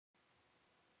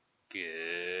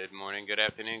Good morning, good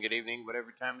afternoon, good evening,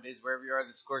 whatever time it is, wherever you are.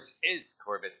 This course is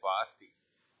Wayasti.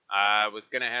 I was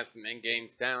going to have some in-game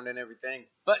sound and everything,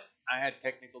 but I had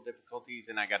technical difficulties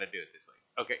and I got to do it this way.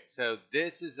 Okay, so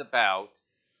this is about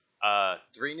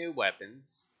 3 new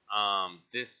weapons.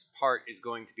 This part is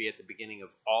going to be at the beginning of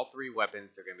all 3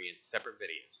 weapons. They're going to be in separate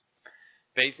videos.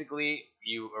 Basically,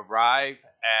 you arrive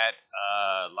at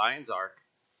Lion's Ark,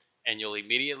 and you'll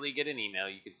immediately get an email.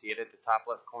 You can see it at the top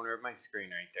left corner of my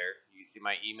screen right there. You see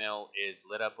my email is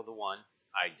lit up with a 1.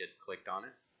 I just clicked on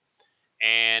it.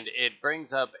 And it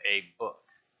brings up a book.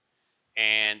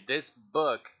 And this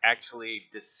book actually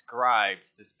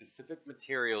describes the specific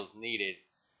materials needed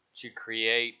to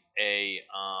create a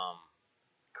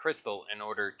crystal in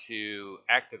order to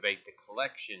activate the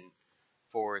collection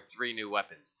for 3 new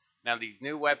weapons. Now these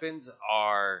new weapons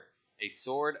are a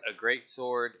sword, a great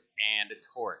sword, and a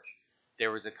torch.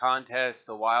 There was a contest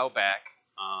a while back.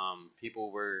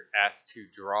 People were asked to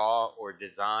draw or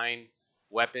design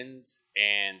weapons,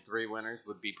 and 3 winners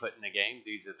would be put in the game.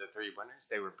 These are the 3 winners.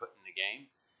 They were put in the game.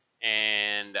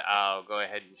 And I'll go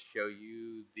ahead and show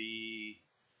you the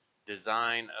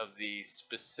design of the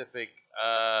specific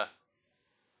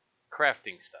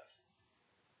crafting stuff.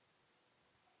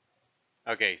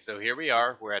 Okay, so here we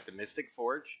are. We're at the Mystic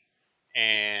Forge.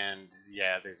 And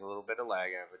yeah, there's a little bit of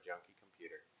lag. I have a junky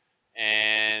computer.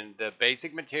 And the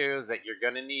basic materials that you're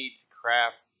going to need to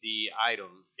craft the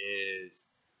item is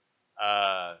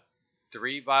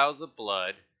 3 vials of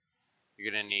blood.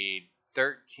 You're going to need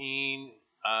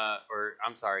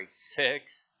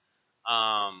 6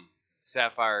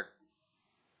 sapphire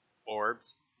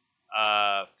orbs,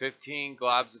 15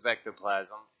 globs of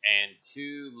ectoplasm, and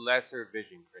 2 lesser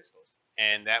vision crystals.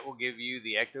 And that will give you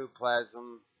the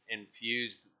ectoplasm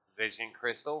infused vision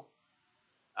crystal.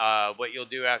 What you'll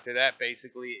do after that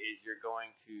basically is you're going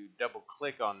to double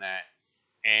click on that,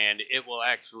 and it will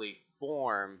actually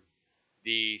form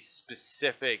the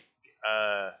specific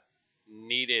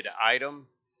needed item,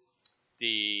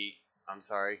 the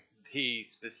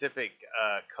specific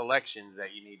collections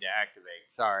that you need to activate.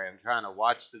 Sorry, I'm trying to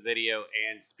watch the video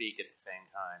and speak at the same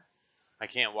time. I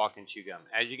can't walk and chew gum.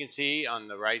 As you can see on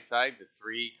the right side, the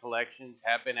 3 collections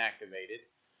have been activated.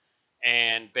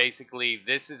 And basically,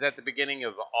 this is at the beginning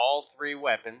of all 3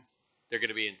 weapons. They're going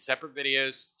to be in separate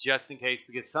videos just in case,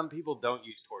 because some people don't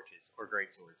use torches or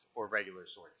great swords or regular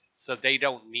swords. So they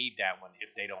don't need that one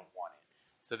if they don't want it.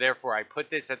 So therefore, I put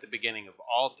this at the beginning of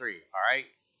all 3. All right?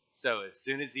 So as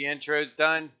soon as the intro is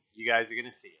done, you guys are going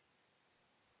to see it.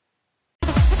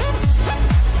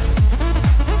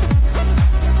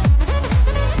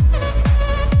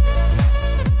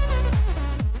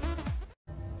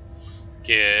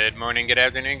 Good morning, good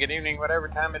afternoon, good evening, whatever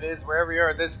time it is, wherever you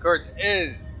are. This, of course,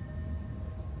 is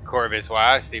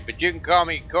Wayasti, but you can call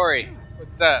me Corey.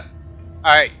 What's up?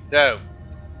 Alright, so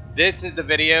this is the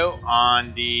video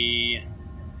on the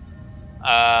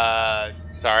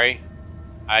sorry,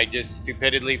 I just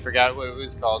stupidly forgot what it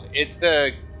was called. It's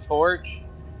the torch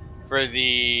for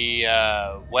the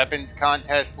weapons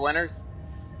contest winners.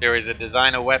 There was a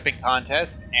design a weapon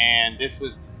contest, and this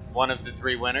was one of the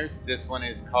 3 winners. This one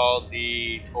is called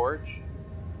the torch.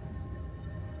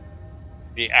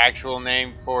 The actual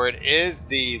name for it is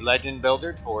the Legend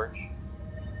Builder Torch.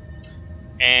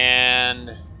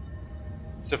 And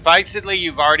sufficedly,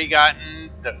 you've already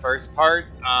gotten the first part.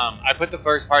 I put the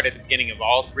first part at the beginning of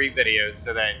all 3 videos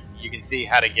so that you can see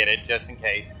how to get it, just in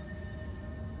case.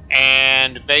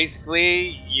 And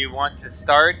basically, you want to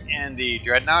start in the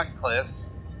Dreadnought Cliffs.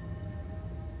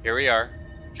 Here we are.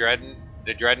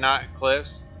 The Dreadnought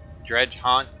Cliffs,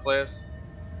 Dredgehaunt Cliffs,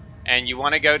 and you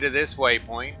want to go to this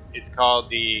waypoint. It's called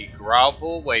the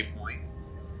Grovel Waypoint,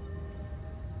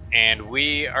 and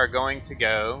we are going to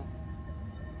go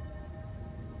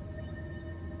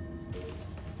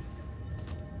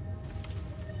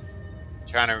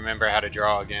trying to remember how to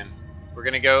draw again. We're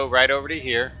going to go right over to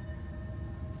here.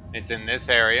 It's in this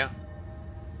area.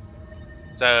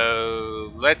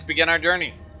 So let's begin our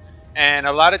journey. And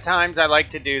a lot of times I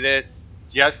like to do this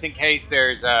just in case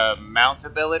there's mount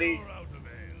abilities,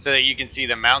 so that you can see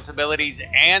the mount abilities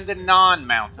and the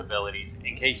non-mount abilities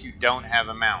in case you don't have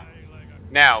a mount.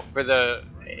 Now, for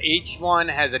each one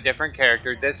has a different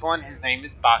character. This one, his name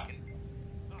is Bakken.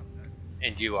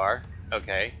 And you are?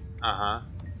 Okay.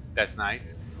 That's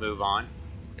nice. Move on.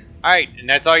 Alright, and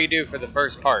that's all you do for the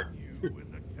first part.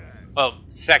 Well,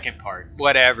 second part.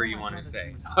 Whatever you want to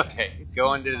say. Okay, go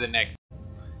on to the next.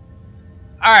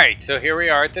 Alright, so here we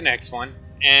are at the next one,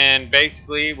 and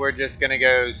basically we're just going to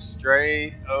go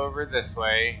straight over this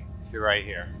way to right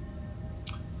here.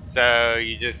 So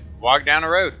you just walk down the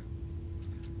road.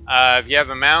 If you have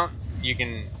a mount, you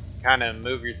can kind of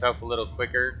move yourself a little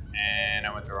quicker, and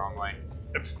I went the wrong way.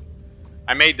 Oops.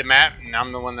 I made the map, and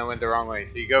I'm the one that went the wrong way.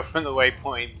 So you go from the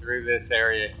waypoint through this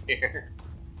area here.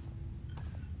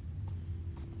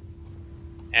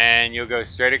 And you'll go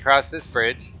straight across this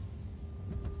bridge.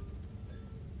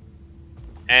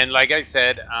 And like I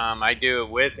said, I do it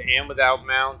with and without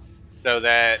mounts so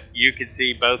that you can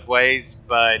see both ways.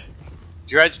 But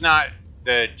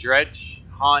the Dredge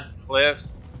Haunt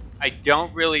Cliffs, I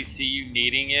don't really see you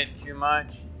needing it too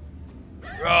much.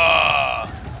 Ugh.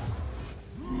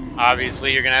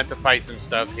 Obviously, you're going to have to fight some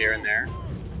stuff here and there.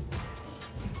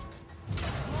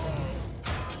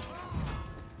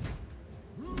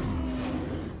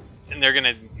 And they're going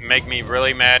to make me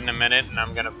really mad in a minute, and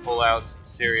I'm going to pull out some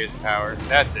serious power.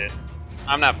 That's it.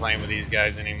 I'm not playing with these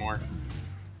guys anymore.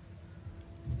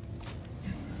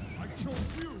 I chose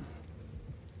you.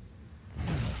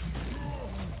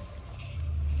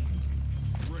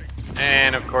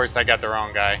 And of course, I got the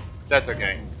wrong guy. That's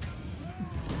okay.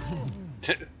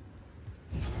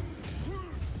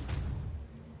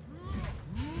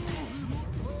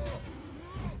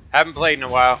 Haven't played in a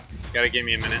while. Gotta give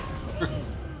me a minute.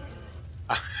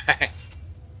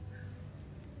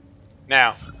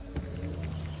 Now,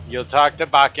 you'll talk to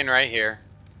Bakken right here,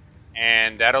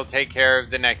 and that'll take care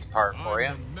of the next part for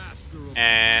you.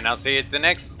 And I'll see you at the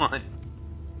next one.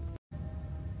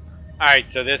 Alright,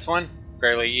 so this one,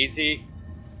 fairly easy.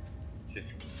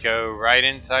 Just go right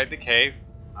inside the cave.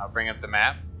 I'll bring up the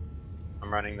map.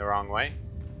 I'm running the wrong way.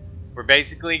 We're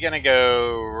basically going to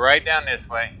go right down this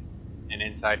way and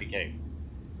inside the cave.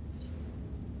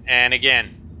 And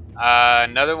again,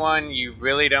 another one, you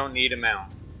really don't need a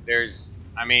mount.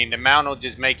 The mount will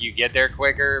just make you get there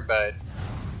quicker, but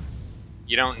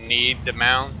you don't need the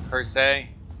mount per se.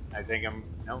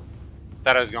 Nope.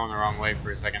 Thought I was going the wrong way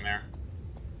for a second there.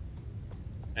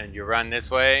 And you run this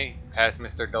way, past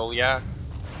Mr. Dolyak,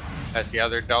 past the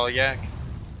other Dolyak,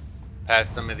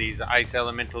 past some of these ice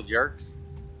elemental jerks,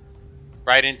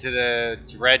 right into the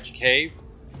Dredge Cave.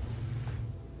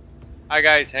 Hi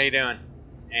guys, how you doing?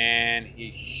 And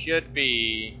he should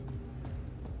be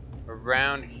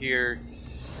around here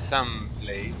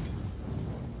someplace.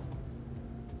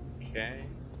 Okay.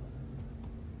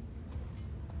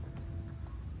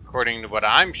 According to what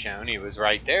I'm shown, he was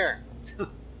right there.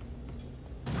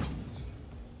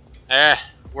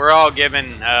 We're all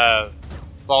given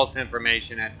false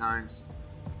information at times.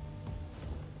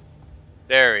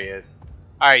 There he is.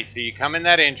 Alright, so you come in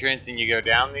that entrance and you go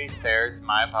down these stairs.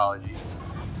 My apologies.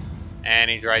 And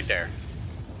he's right there.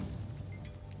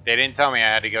 They didn't tell me I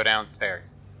had to go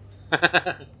downstairs.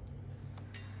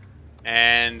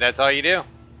 And that's all you do.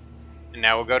 And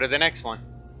now we'll go to the next one.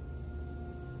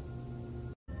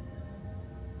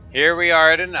 Here we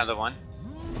are at another one.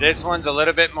 This one's a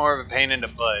little bit more of a pain in the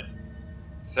butt.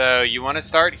 So you want to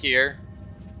start here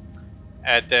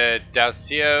at the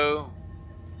Dalcio,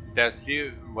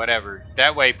 whatever,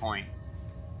 that waypoint.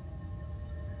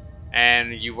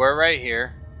 And you were right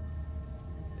here.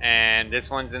 And this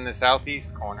one's in the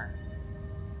southeast corner.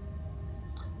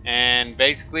 And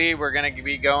basically we're going to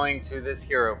be going to this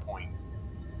hero point.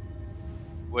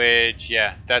 Which,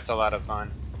 yeah, that's a lot of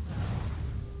fun.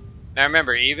 Now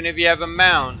remember, even if you have a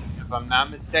mount, if I'm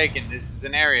not mistaken, this is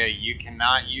an area you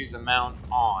cannot use a mount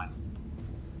on.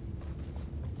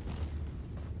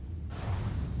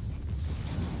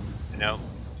 Nope.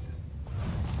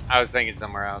 I was thinking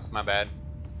somewhere else, my bad.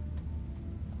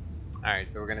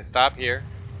 Alright, so we're going to stop here.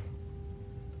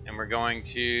 And we're going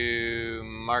to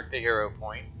mark the hero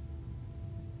point.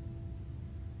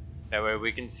 That way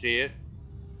we can see it.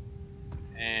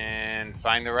 And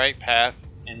find the right path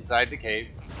inside the cave.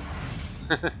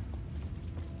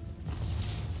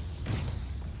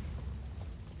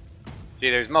 See,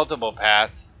 there's multiple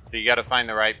paths, so you gotta find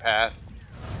the right path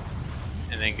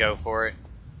and then go for it.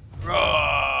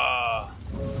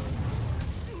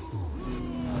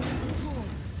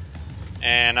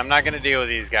 And I'm not gonna deal with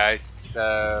these guys,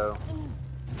 so I'm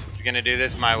just gonna do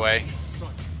this my way.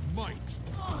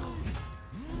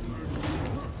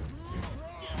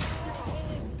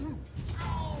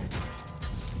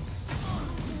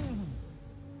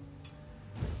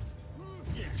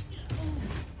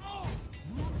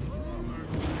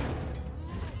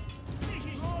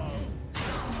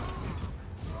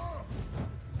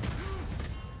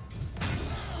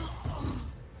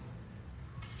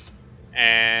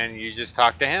 And you just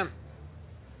talk to him.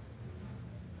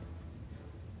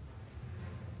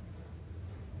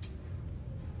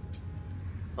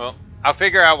 Well, I'll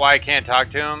figure out why I can't talk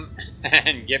to him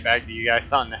and get back to you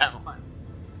guys on that one.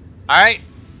 Alright.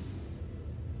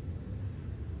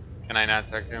 Can I not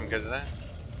talk to him because of that?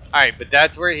 Alright, but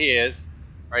that's where he is.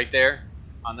 right there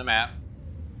on the map.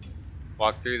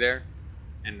 Walk through there,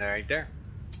 and they're right there.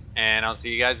 And I'll see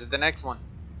you guys at the next one.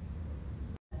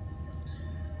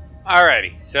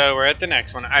 Alrighty, so we're at the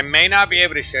next one. I may not be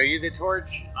able to show you the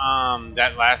torch.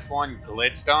 That last one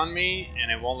glitched on me,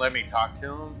 and it won't let me talk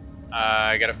to him.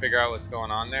 I gotta figure out what's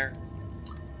going on there.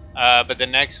 But the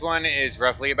next one is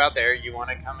roughly about there. You want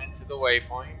to come into the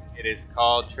waypoint. It is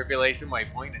called Tribulation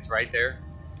Waypoint. It's right there,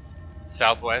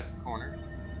 southwest corner.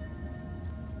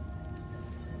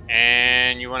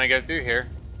 And you want to go through here.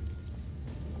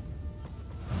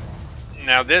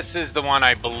 Now this is the one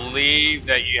I believe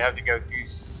that you have to go through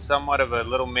somewhat of a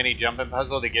little mini jumping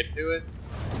puzzle to get to it.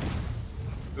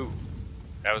 Ooh,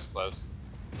 that was close.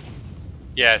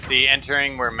 Yeah, see,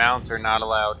 entering where mounts are not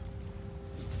allowed.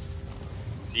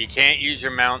 So you can't use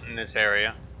your mount in this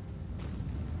area.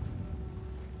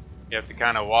 You have to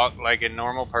kind of walk like a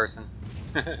normal person.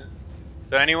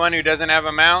 So anyone who doesn't have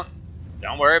a mount,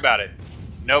 don't worry about it.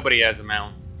 Nobody has a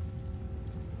mount.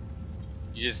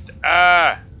 You just,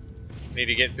 need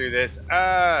to get through this.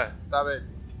 Stop it.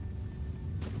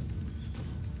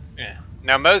 Yeah.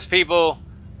 Now most people,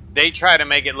 they try to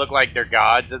make it look like they're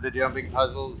gods of the jumping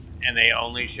puzzles, and they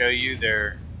only show you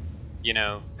their, you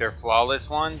know, their flawless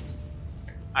ones.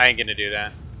 I ain't gonna do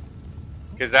that,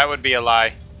 because that would be a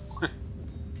lie.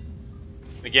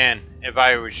 Again, if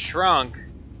I was shrunk,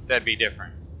 that'd be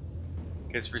different.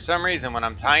 Because for some reason, when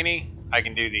I'm tiny, I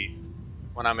can do these.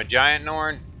 When I'm a giant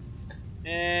Norn,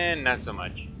 not so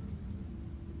much.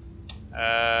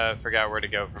 Forgot where to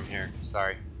go from here.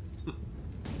 Sorry. I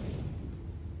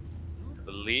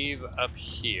believe up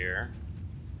here.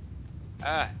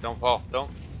 Don't fall. Don't.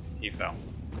 He fell.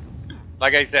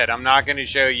 Like I said, I'm not going to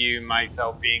show you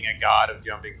myself being a god of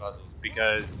jumping puzzles,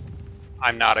 because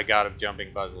I'm not a god of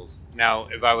jumping puzzles. Now,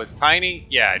 if I was tiny,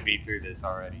 yeah, I'd be through this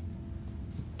already.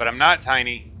 But I'm not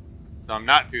tiny, so I'm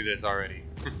not through this already.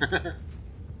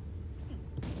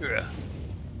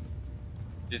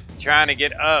 Just trying to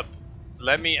get up.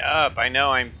 Let me up. I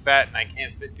know I'm fat and I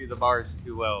can't fit through the bars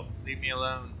too well. Leave me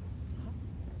alone.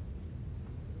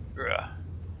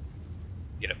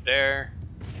 Get up there.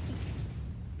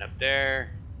 Up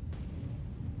there.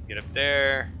 Get up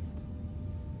there.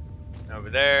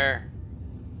 Over there.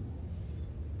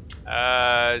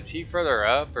 Is he further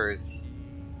up, or is he...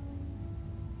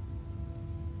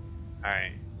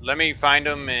 Alright. Let me find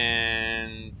him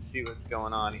and see what's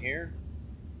going on here.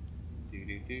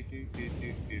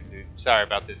 Sorry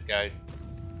about this, guys.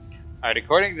 Alright,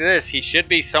 according to this, he should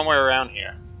be somewhere around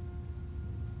here.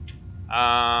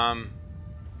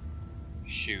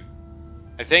 Shoot.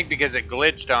 I think because it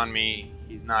glitched on me,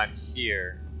 he's not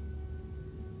here.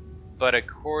 But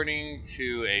according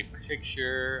to a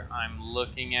picture I'm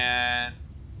looking at,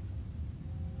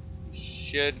 he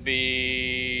should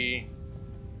be...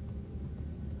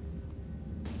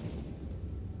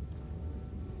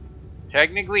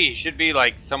 Technically, he should be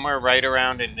like somewhere right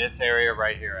around in this area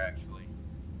right here, actually.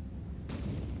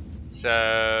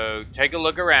 So, take a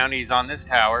look around. He's on this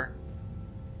tower.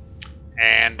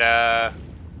 And,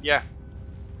 yeah.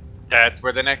 That's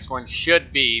where the next one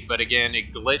should be, but again,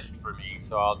 it glitched for me,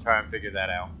 so I'll try and figure that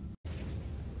out.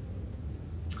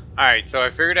 Alright, so I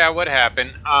figured out what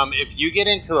happened. If you get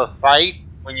into a fight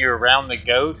when you're around the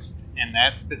ghost, and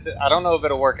that's specific, I don't know if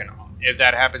it'll work in, if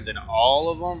that happens in all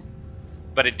of them,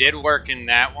 but it did work in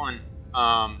that one.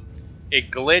 It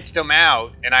glitched them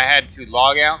out, and I had to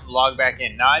log out and log back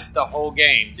in. Not the whole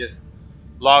game, just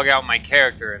log out my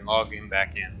character and log him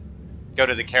back in. Go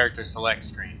to the character select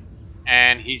screen.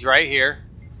 And he's right here,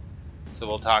 so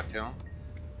we'll talk to him.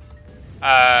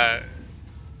 I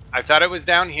thought it was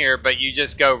down here, but you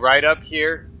just go right up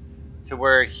here to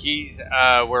where he's,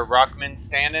 where Rockman's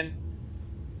standing,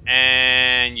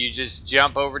 and you just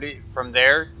jump over from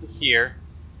there to here,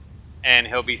 and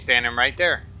he'll be standing right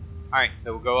there. Alright,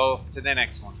 so we'll go to the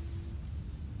next one.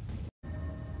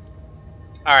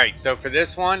 Alright, so for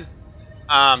this one,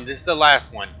 this is the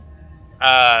last one.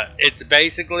 It's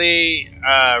basically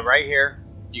right here.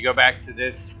 You go back to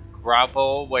this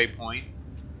grapple waypoint,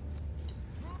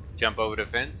 jump over the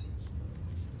fence,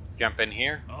 jump in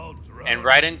here, and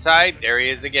right inside, there he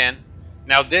is again.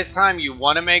 Now this time you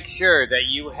want to make sure that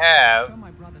you have,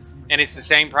 and it's the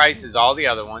same price as all the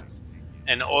other ones,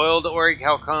 an oiled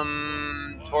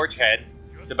orichalcum torch head.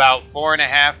 It's about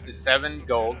 4.5 to 7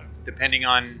 gold, depending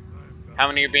on how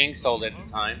many are being sold at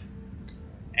the time.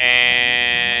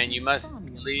 And you must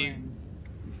be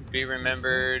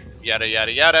remembered, yada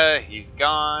yada yada. He's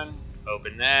gone.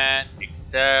 Open that,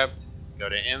 accept, go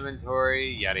to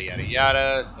inventory, yada yada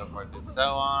yada, so forth and so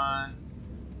on.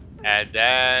 Add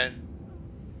that.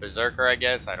 Berserker, I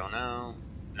guess, I don't know.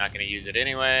 I'm not going to use it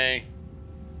anyway.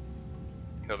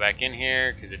 Go back in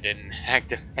here because it didn't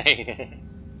activate.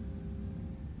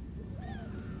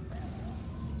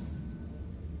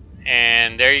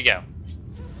 And there you go.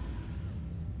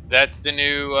 That's the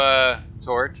new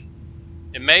torch.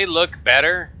 It may look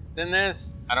better than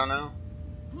this. I don't know.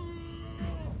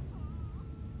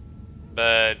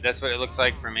 But that's what it looks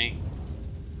like for me.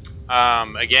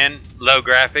 Again, low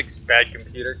graphics, bad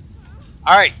computer.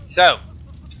 Alright, so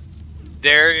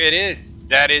there it is.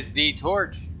 That is the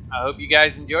torch. I hope you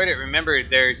guys enjoyed it. Remember,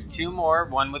 there's two more.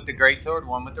 One with the great sword,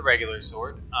 one with the regular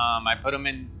sword. I put them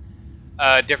in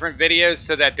different videos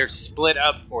so that they're split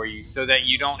up for you, so that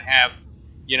you don't have,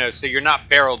 so you're not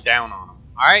barreled down on them.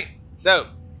 Alright, so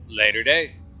later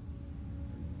days.